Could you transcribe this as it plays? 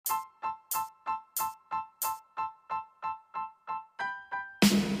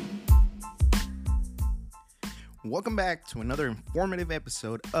Welcome back to another informative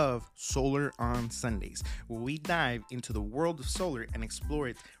episode of Solar on Sundays, where we dive into the world of solar and explore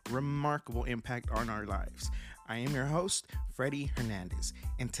its remarkable impact on our lives. I am your host, Freddie Hernandez,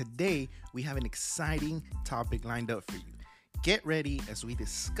 and today we have an exciting topic lined up for you. Get ready as we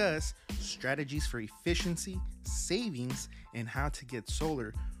discuss strategies for efficiency, savings, and how to get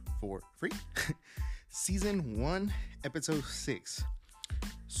solar for free. Season 1, Episode 6.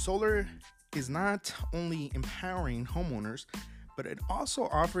 Solar is not only empowering homeowners, but it also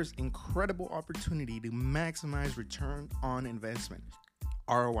offers incredible opportunity to maximize return on investment,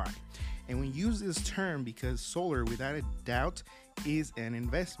 ROI. And we use this term because solar, without a doubt, is an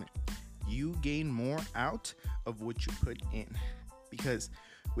investment. You gain more out of what you put in. Because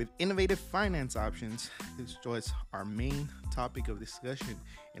with innovative finance options, this was our main topic of discussion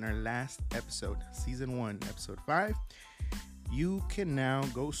in our last episode, Season 1, Episode 5. You can now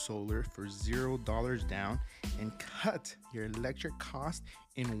go solar for $0 down and cut your electric cost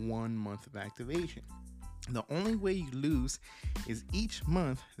in 1 month of activation. The only way you lose is each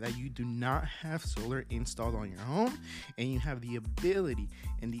month that you do not have solar installed on your home and you have the ability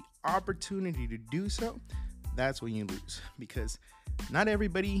and the opportunity to do so. That's when you lose, because not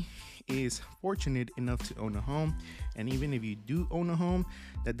everybody is fortunate enough to own a home. And even if you do own a home,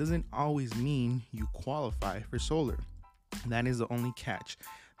 that doesn't always mean you qualify for solar. That is the only catch,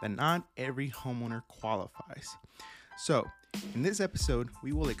 that not every homeowner qualifies. So, in this episode,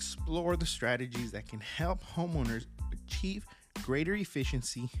 we will explore the strategies that can help homeowners achieve greater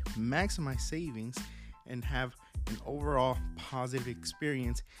efficiency, maximize savings, and have an overall positive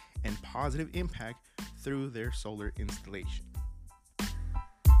experience and positive impact through their solar installation.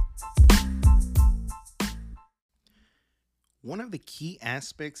 One of the key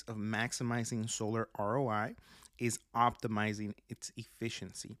aspects of maximizing solar ROI is optimizing its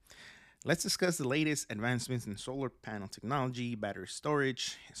efficiency. Let's discuss the latest advancements in solar panel technology, battery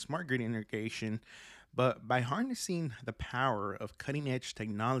storage, smart grid integration. But by harnessing the power of cutting-edge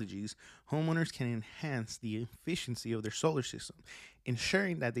technologies, homeowners can enhance the efficiency of their solar system,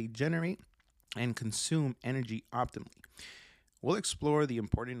 ensuring that they generate and consume energy optimally. We'll explore the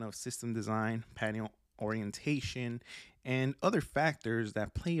importance of system design, panel orientation, and other factors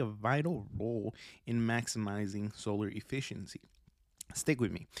that play a vital role in maximizing solar efficiency. Stick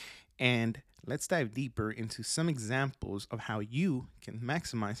with me, and let's dive deeper into some examples of how you can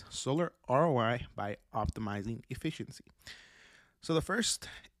maximize solar ROI by optimizing efficiency. So the first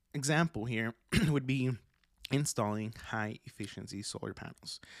example here would be installing high efficiency solar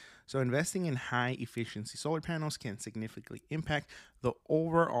panels. So investing in high efficiency solar panels can significantly impact the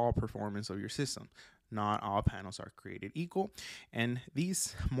overall performance of your system. Not all panels are created equal, and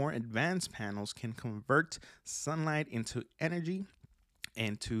these more advanced panels can convert sunlight into energy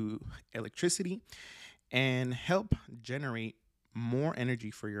and to electricity and help generate more energy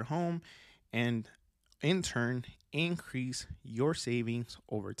for your home, and in turn increase your savings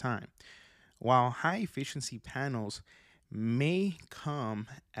over time. While high efficiency panels may come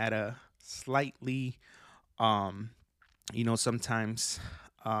at a slightly sometimes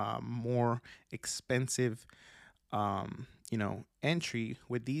more expensive entry,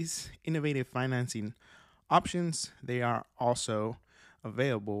 with these innovative financing options, they are also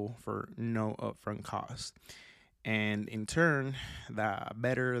available for no upfront cost. And in turn,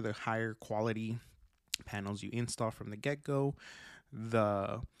 the higher quality panels you install from the get-go,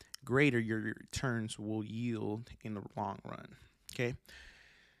 the greater your returns will yield in the long run. Okay.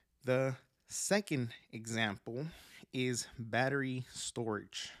 The second example is battery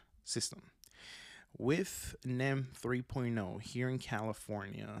storage system. With NEM 3.0 here in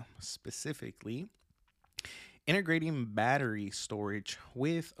California specifically, integrating battery storage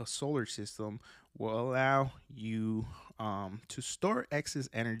with a solar system will allow you to store excess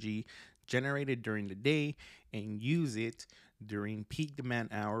energy generated during the day and use it during peak demand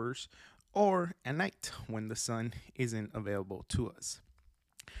hours or at night when the sun isn't available to us.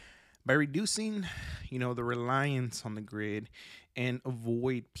 By reducing, the reliance on the grid and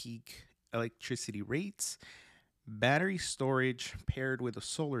avoid peak electricity rates, battery storage paired with a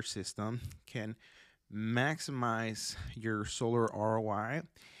solar system can maximize your solar ROI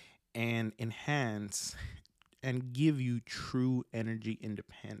and enhance and give you true energy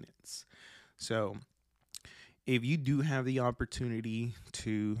independence. So if you do have the opportunity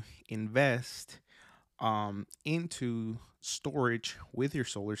to invest into storage with your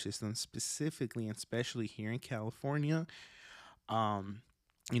solar system, specifically and especially here in California,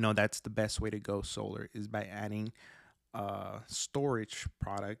 that's the best way to go solar, is by adding a storage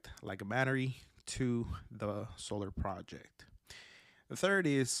product like a battery to the solar project. The third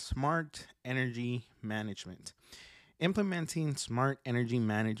is smart energy management. Implementing smart energy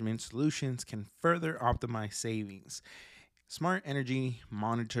management solutions can further optimize savings. Smart energy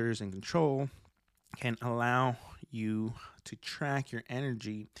monitors and control can allow you to track your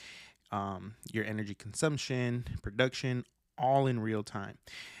energy consumption, production, all in real time.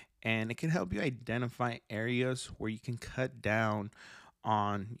 And it can help you identify areas where you can cut down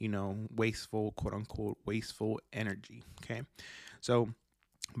on, wasteful, quote unquote, wasteful energy. Okay. So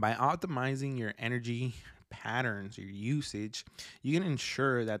by optimizing your energy patterns, your usage, you can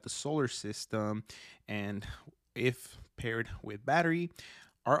ensure that the solar system, and if paired with battery,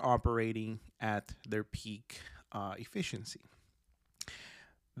 are operating at their peak efficiency.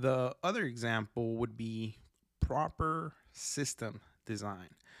 The other example would be proper system design.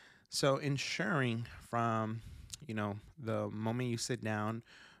 So ensuring from, the moment you sit down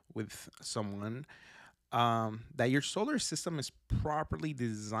with someone, that your solar system is properly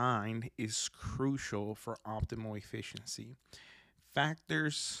designed is crucial for optimal efficiency.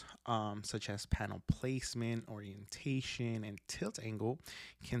 Factors such as panel placement, orientation, and tilt angle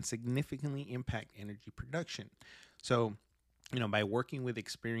can significantly impact energy production. So, by working with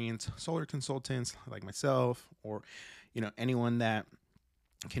experienced solar consultants like myself, or, anyone that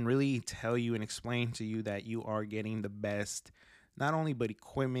can really tell you and explain to you that you are getting the best, not only but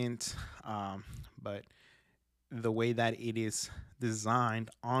equipment, but the way that it is designed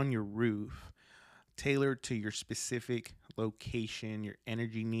on your roof, tailored to your specific location, your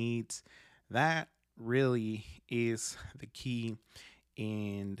energy needs. That really is the key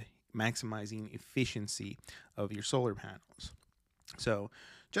in maximizing efficiency of your solar panels. So,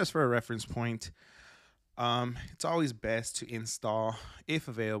 just for a reference point, it's always best to install, if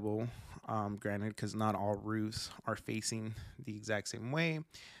available, granted, because not all roofs are facing the exact same way,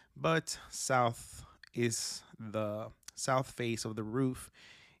 but is the south face of the roof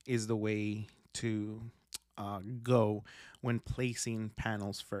is the way to go when placing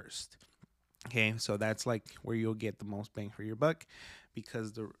panels first. Okay, so that's like where you'll get the most bang for your buck,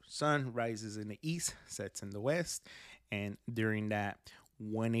 because the sun rises in the east, sets in the west, and during that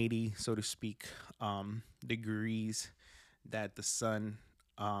 180, so to speak, degrees that the sun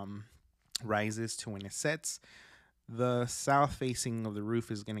rises to when it sets, the south facing of the roof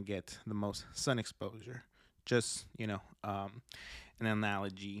is going to get the most sun exposure. Just, an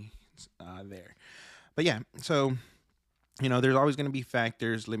analogy there. But yeah, so, there's always going to be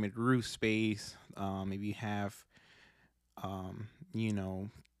factors, limited roof space. Maybe you have, you know,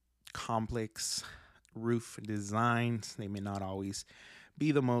 complex roof designs. They may not always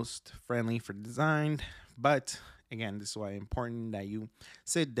be the most friendly for design, but again, this is why it's important that you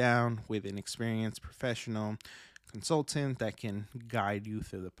sit down with an experienced professional consultant that can guide you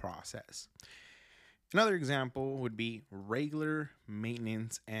through the process. Another example would be regular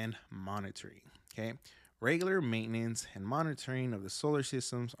maintenance and monitoring. Okay. Regular maintenance and monitoring of the solar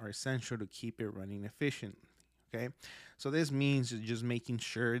systems are essential to keep it running efficiently. Okay. So this means just making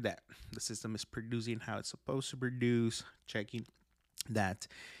sure that the system is producing how it's supposed to produce, checking that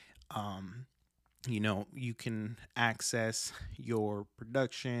you can access your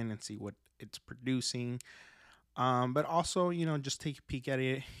production and see what it's producing. But also, just take a peek at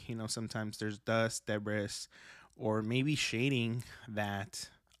it. Sometimes there's dust, debris, or maybe shading that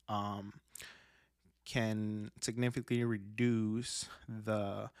can significantly reduce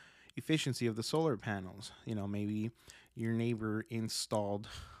the efficiency of the solar panels. Maybe your neighbor installed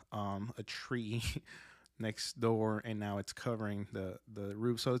a tree next door and now it's covering the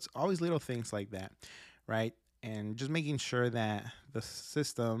roof. So it's always little things like that, right? And just making sure that the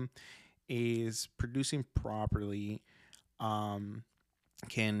system is producing properly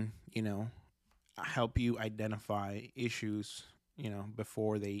can, help you identify issues,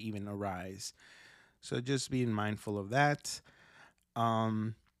 before they even arise. So just being mindful of that.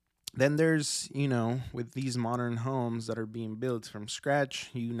 Then there's, with these modern homes that are being built from scratch,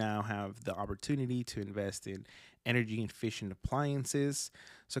 you now have the opportunity to invest in energy efficient appliances.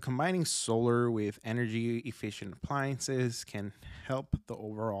 So combining solar with energy efficient appliances can help the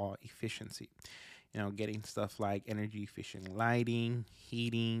overall efficiency. Getting stuff like energy efficient lighting,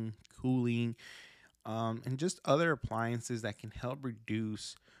 heating, cooling, and just other appliances that can help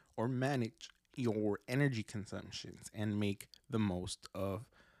reduce or manage your energy consumptions and make the most of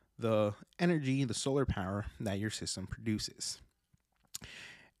the energy, the solar power that your system produces.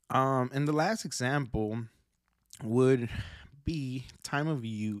 And the last example would be time of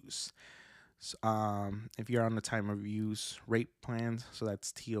use. If you're on the time of use rate plans, so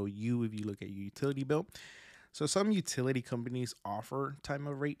that's TOU if you look at your utility bill. So some utility companies offer time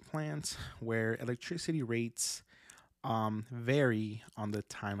of rate plans where electricity rates vary on the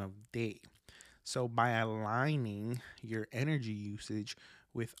time of day. So, by aligning your energy usage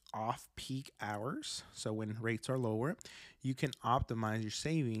with off peak hours, so when rates are lower, you can optimize your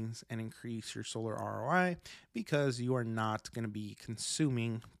savings and increase your solar ROI because you are not going to be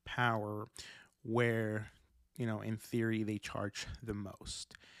consuming power where, in theory, they charge the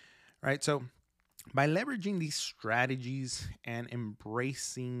most, right? So, by leveraging these strategies and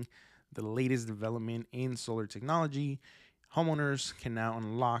embracing the latest development in solar technology, homeowners can now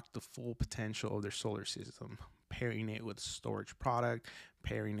unlock the full potential of their solar system, pairing it with storage product,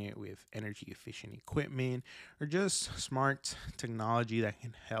 pairing it with energy efficient equipment, or just smart technology that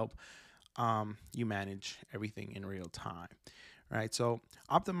can help you manage everything in real time. Right. So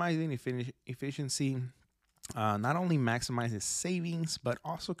optimizing efficiency not only maximizes savings, but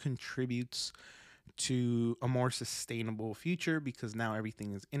also contributes to a more sustainable future because now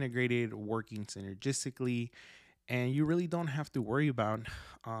everything is integrated, working synergistically, and you really don't have to worry about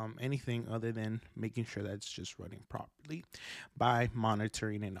anything other than making sure that it's just running properly by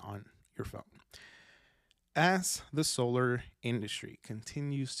monitoring it on your phone. As the solar industry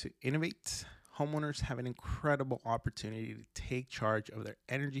continues to innovate, homeowners have an incredible opportunity to take charge of their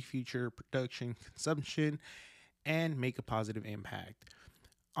energy future, production, consumption, and make a positive impact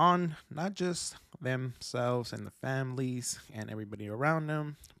on not just themselves and the families and everybody around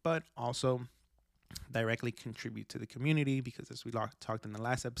them, but also directly contribute to the community because, as we talked in the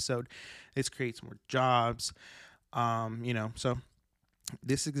last episode, this creates more jobs. So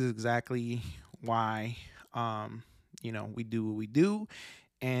this is exactly why, we do what we do.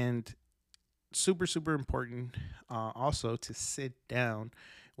 And super, super important also to sit down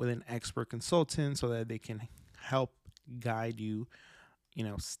with an expert consultant so that they can help guide you,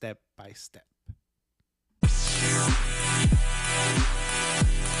 step by step.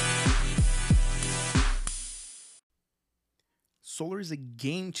 Solar is a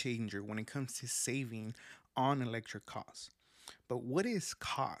game changer when it comes to saving on electric costs. But what is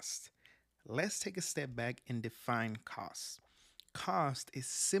cost? Let's take a step back and define cost. Cost is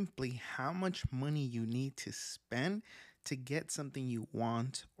simply how much money you need to spend to get something you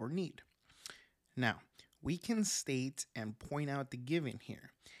want or need. Now, we can state and point out the given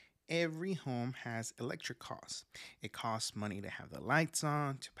here. Every home has electric costs. It costs money to have the lights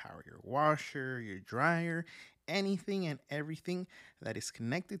on, to power your washer, your dryer, anything and everything that is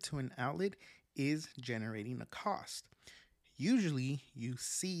connected to an outlet is generating a cost. Usually, you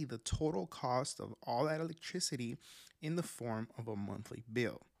see the total cost of all that electricity in the form of a monthly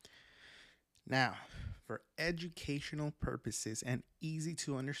bill. Now, for educational purposes and easy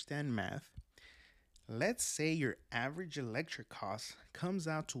to understand math, let's say your average electric cost comes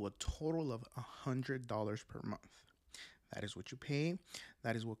out to a total of $100 per month. That is what you pay.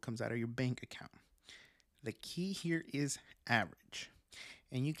 That is what comes out of your bank account. The key here is average.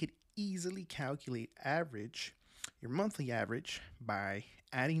 And you could easily calculate your monthly average, by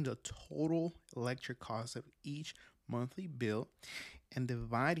adding the total electric cost of each monthly bill and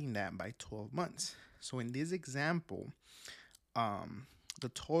dividing that by 12 months. So in this example, the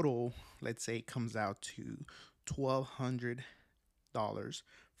total, let's say, comes out to $1,200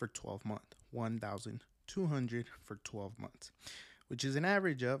 for 12 months, $1,200 for 12 months, which is an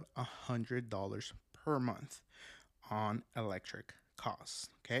average of $100 per month on electric costs.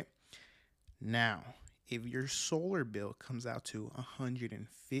 Okay. Now, if your solar bill comes out to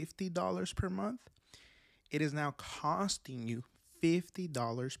 $150 per month, it is now costing you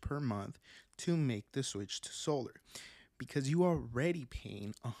 $50 per month to make the switch to solar because you are already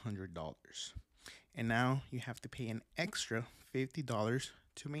paying $100. And now you have to pay an extra $50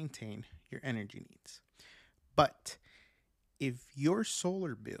 to maintain your energy needs. But if your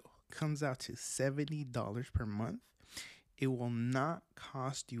solar bill comes out to $70 per month, it will not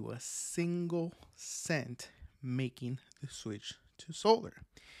cost you a single cent making the switch to solar.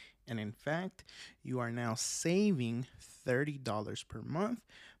 And in fact, you are now saving $30 per month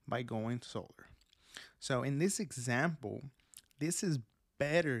by going solar. So in this example, this is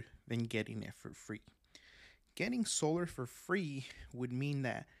better than getting it for free. Getting solar for free would mean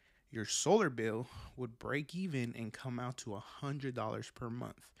that your solar bill would break even and come out to $100 per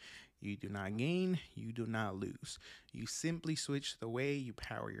month. You do not gain, you do not lose. You simply switch the way you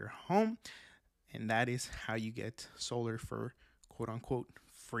power your home, and that is how you get solar for quote unquote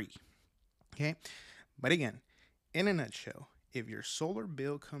free. Okay? But again, in a nutshell, if your solar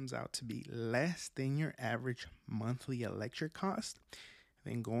bill comes out to be less than your average monthly electric cost,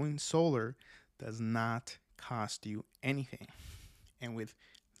 then going solar does not cost you anything. And with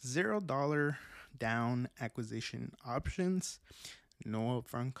 $0 down acquisition options, no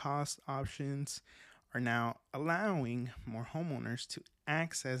upfront cost options, are now allowing more homeowners to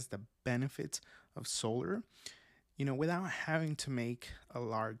access the benefits of solar, without having to make a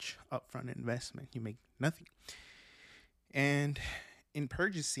large upfront investment. You make nothing. And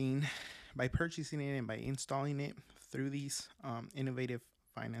by purchasing it and by installing it through these innovative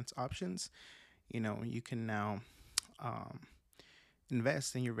finance options, you can now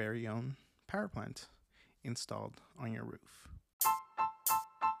invest in your very own power plant installed on your roof.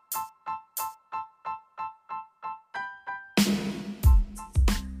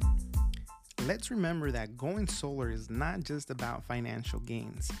 Let's remember that going solar is not just about financial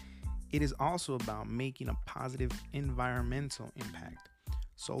gains. It is also about making a positive environmental impact.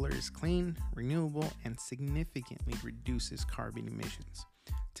 Solar is clean, renewable, and significantly reduces carbon emissions.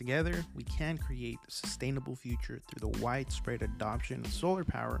 Together, we can create a sustainable future through the widespread adoption of solar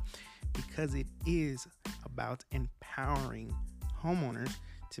power, because it is about empowering homeowners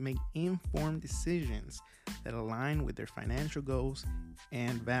to make informed decisions that align with their financial goals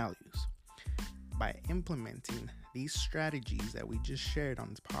and values. By implementing these strategies that we just shared on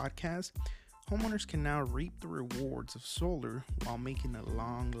this podcast, homeowners can now reap the rewards of solar while making a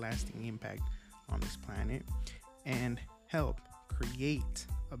long-lasting impact on this planet and help create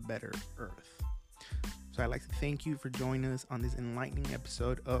a better Earth. So I'd like to thank you for joining us on this enlightening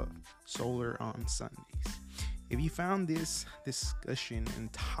episode of Solar on Sundays. If you found this discussion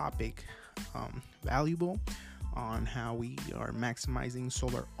and topic valuable on how we are maximizing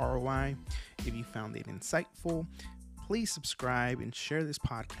solar ROI, if you found it insightful, please subscribe and share this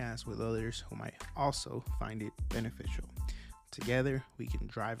podcast with others who might also find it beneficial. Together, we can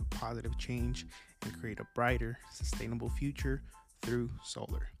drive a positive change and create a brighter, sustainable future through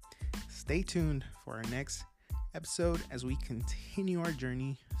solar. Stay tuned for our next episode as we continue our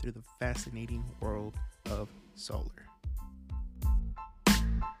journey through the fascinating world of solar.